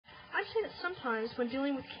say that sometimes, when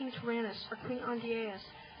dealing with King Tyrannus or Queen Andiaeus,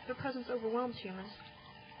 their presence overwhelms humans.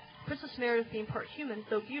 Princess Meredith, being part human,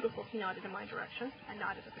 though beautiful, he nodded in my direction. I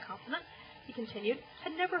nodded at the compliment. He continued,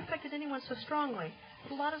 had never affected anyone so strongly.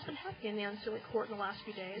 But a lot has been happening in the Unseelie Court in the last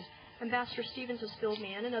few days. Ambassador Stevens has filled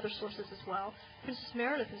me in, and other sources as well. Princess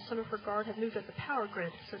Meredith and some of her guard have moved up the power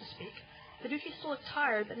grid, so to speak. The Duchy still looked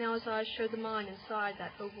tired, but now his eyes showed the mind inside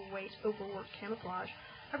that overweight, overworked camouflage.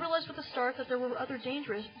 I realized with a start that there were other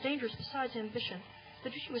dangers besides ambition. The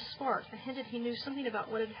Duchy was smart, and hinted he knew something about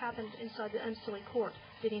what had happened inside the Unseelie Court.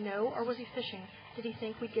 Did he know, or was he fishing? Did he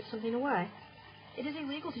think we'd get something away? It is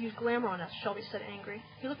illegal to use glamour on us, Shelby said, angry.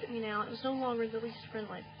 He looked at me now, and it was no longer the least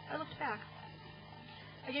friendly. I looked back.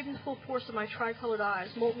 I gave him the full force of my tricolored eyes,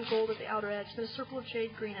 molten gold at the outer edge, then a circle of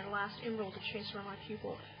jade green and a last emerald to chase around my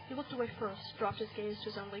pupil. He looked away first, dropped his gaze to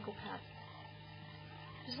his own legal pad.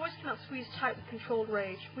 His voice came out squeezed tight with controlled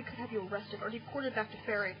rage. We could have you arrested or deported back to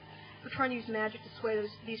Ferry for trying to use magic to sway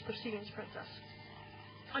these proceedings, Princess.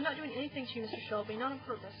 I'm not doing anything to you, Mr. Shelby, not on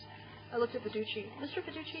purpose. I looked at Viducci. Mr.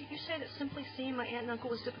 Viducci, you say that simply seeing my aunt and uncle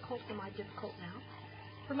was difficult. Am I difficult now?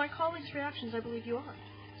 From my colleagues' reactions, I believe you are.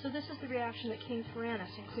 So this is the reaction that King Tyrannus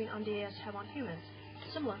and Queen Andiaeus have on humans.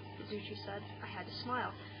 Similar, Viducci said. I had to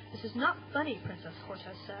smile. This is not funny, Princess,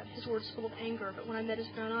 Cortez said, his words full of anger, but when I met his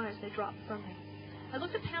brown eyes, they dropped from me. I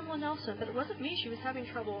looked at Pamela Nelson, but it wasn't me she was having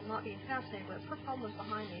trouble not being fascinated with. Her problem was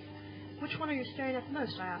behind me. Which one are you staring at the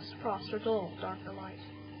most, I asked, frost or dull, dark or light?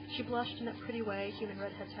 She blushed in that pretty way human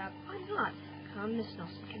redheads have. I'm not. Come, Miss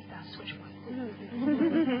Nelson, confess which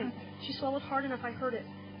one. She swallowed hard enough I heard it.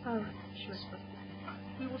 Oh, she whispered.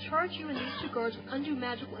 We will charge you and these two guards with undue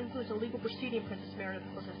magical influence in legal proceeding, Princess Meredith,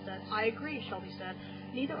 Cortez said. I agree, Shelby said.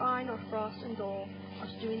 Neither I nor Frost and Dole are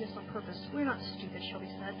doing this on purpose. We're not stupid,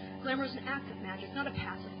 Shelby said. Glamour is an active magic, not a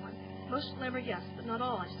passive one. Most glamour, yes, but not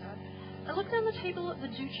all, I said. I looked down the table at the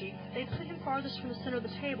Duchy. They'd put him farthest from the center of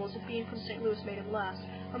the table, as if being from St. Louis made him less.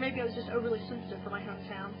 Or maybe I was just overly sensitive for my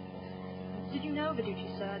hometown. Did you know,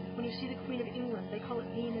 Viducci said, when you see the Queen of England, they call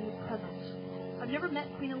it being in the presence. I've never met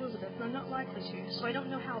Queen Elizabeth, and I'm not likely to, so I don't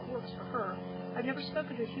know how it works for her. I've never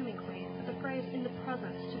spoken to a human queen, but the phrase in the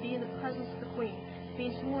presence, to be in the presence of the queen,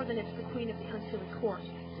 means more than it's the queen of the Unseelie Court.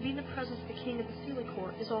 To be in the presence of the king of the Seelie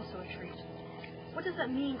Court is also a treat. What does that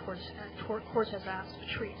mean, Cortez asked,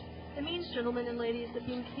 a treat? It means, gentlemen and ladies, that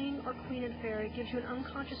being king or queen in Fairy gives you an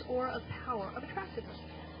unconscious aura of power, of attractiveness.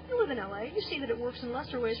 You live in L.A., you see that it works in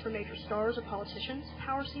lesser ways for major stars or politicians.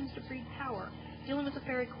 Power seems to breed power. Dealing with the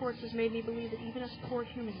fairy courts has made me believe that even us poor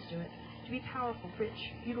humans do it. To be powerful,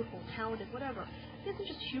 rich, beautiful, talented, whatever. It isn't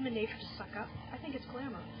just human nature to suck up. I think it's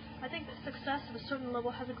glamour. I think that success at a certain level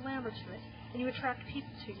has a glamour to it, and you attract people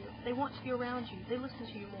to you. They want to be around you. They listen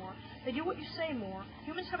to you more. They do what you say more.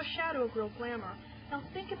 Humans have a shadow of real glamour. Now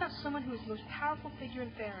think about someone who is the most powerful figure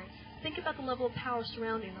in Fairy. Think about the level of power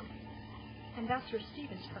surrounding them. Ambassador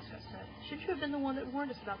Stevens, Prescott said. Should you have been the one that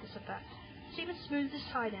warned us about this effect? Stevens smoothed his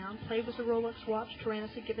tie down, played with the Rolex watch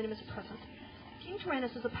Tyrannus had given him as a present. King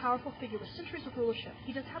Tyrannus is a powerful figure with centuries of rulership.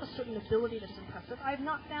 He does have a certain ability that is impressive. I have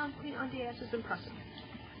not found Queen Andiaeus as impressive.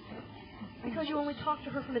 Because you only talked to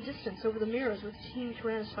her from a distance over the mirrors with King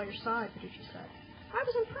Tyrannus by your side, Viducci said. I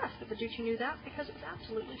was impressed that Viducci knew that, because it was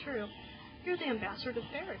absolutely true. You're the ambassador to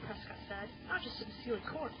Fairy, Prescott said, not just to the Seelie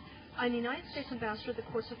Court. I'm the United States ambassador to the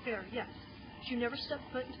courts of Fairy, yes. But you never stepped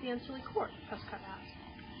foot into the Unseelie Court, Prescott asked.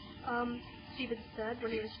 Stevens said,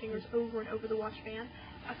 running his fingers over and over the watch band.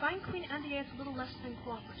 I find Queen Andiaeus a little less than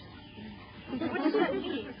cooperative. What does that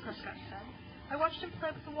mean? Prescott said. I watched him play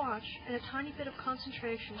with the watch, and a tiny bit of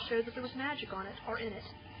concentration showed that there was magic on it, or in it.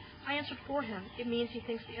 I answered for him. It means he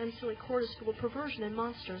thinks the Unseelie Court is full of perversion and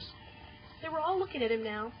monsters. They were all looking at him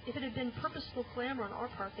now. If it had been purposeful glamour on our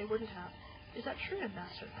part, they wouldn't have. Is that true,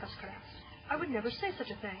 Ambassador? Prescott asked. I would never say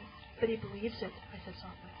such a thing. But he believes it, I said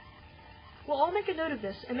softly. Well, I'll make a note of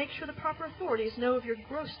this and make sure the proper authorities know of your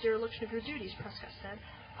gross dereliction of your duties, Prescott said.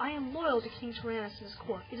 I am loyal to King Tyrannus and his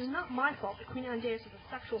court. It is not my fault that Queen Andiaeus is a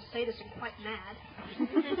sexual sadist and quite mad.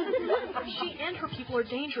 She and her people are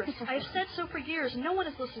dangerous. I have said so for years, and no one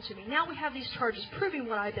has listened to me. Now we have these charges proving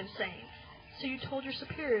what I've been saying. So you told your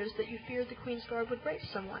superiors that you feared the Queen's Guard would rape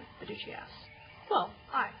someone, Viducci asked. Well,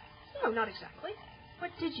 no, not exactly. What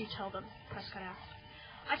did you tell them? Prescott asked.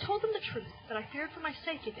 I told them the truth, that I feared for my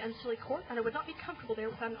safety at the Unseelie Court, and I would not be comfortable there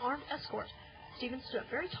without an armed escort. Stephen stood up,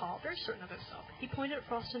 very tall, very certain of himself. He pointed at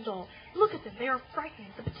Frost and Dole. Look at them, they are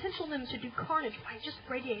frightening. The potential in them to do carnage just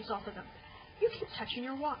radiates off of them. You keep touching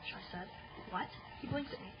your watch, I said. What? He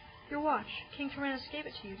blinked at me. Your watch. King Tyrannus gave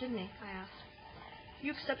it to you, didn't he? I asked.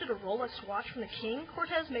 You accepted a Rolex watch from the king?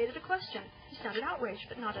 Cortez made it a question. He sounded outraged,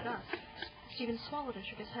 but not at us. Stephen swallowed and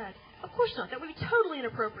shook his head. Of course not. That would be totally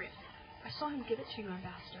inappropriate. I saw him give it to you,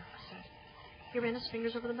 Ambassador, I said. He ran his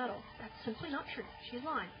fingers over the metal. That's simply not true. She's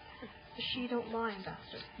lying. The she don't lie,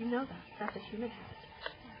 Ambassador. You know that. That's a human habit.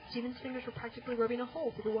 Stephen's fingers were practically rubbing a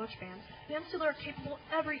hole through the watch band. The Unsealer are capable of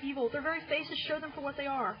every evil. Their very faces show them for what they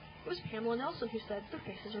are. It was Pamela Nelson who said, their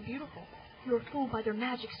faces are beautiful. You are fooled by their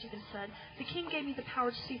magic, Stephen said. The king gave me the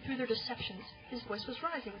power to see through their deceptions. His voice was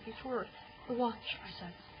rising with each word. The watch, I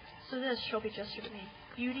said. So this shall be gestured at me.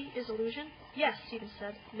 Beauty is illusion? Yes, Stephen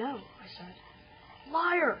said. No, I said.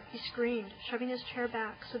 Liar! He screamed, shoving his chair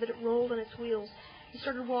back so that it rolled on its wheels. He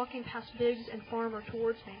started walking past Biggs and Farmer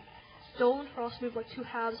towards me. Dole and Frost moved like two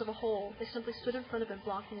halves of a whole. They simply stood in front of him,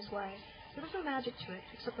 blocking his way. There was no magic to it,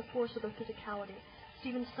 except the force of their physicality.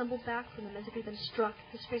 Stephen stumbled back from them as if he'd been struck,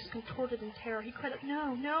 his face contorted in terror. He cried out,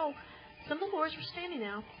 no, no! Some of the lawyers were standing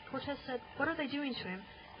now. Cortez said, what are they doing to him?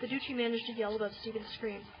 The Duchy managed to yell above Stephen's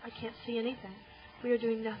screams. I can't see anything. We are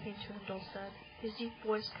doing nothing to him, Dole said, his deep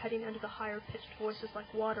voice cutting under the higher-pitched voices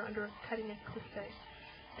like water under cutting a cliff face.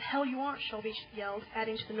 The hell you aren't, Shelby yelled,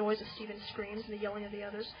 adding to the noise of Stephen's screams and the yelling of the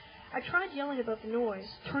others. I tried yelling above the noise.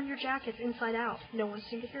 Turn your jackets inside out. No one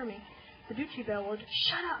seemed to hear me. The Duchy bellowed,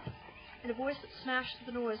 shut up! In a voice that smashed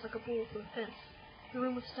through the noise like a bull through a fence. The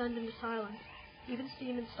room was stunned into silence. Even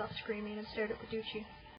Stephen stopped screaming and stared at the Duchy.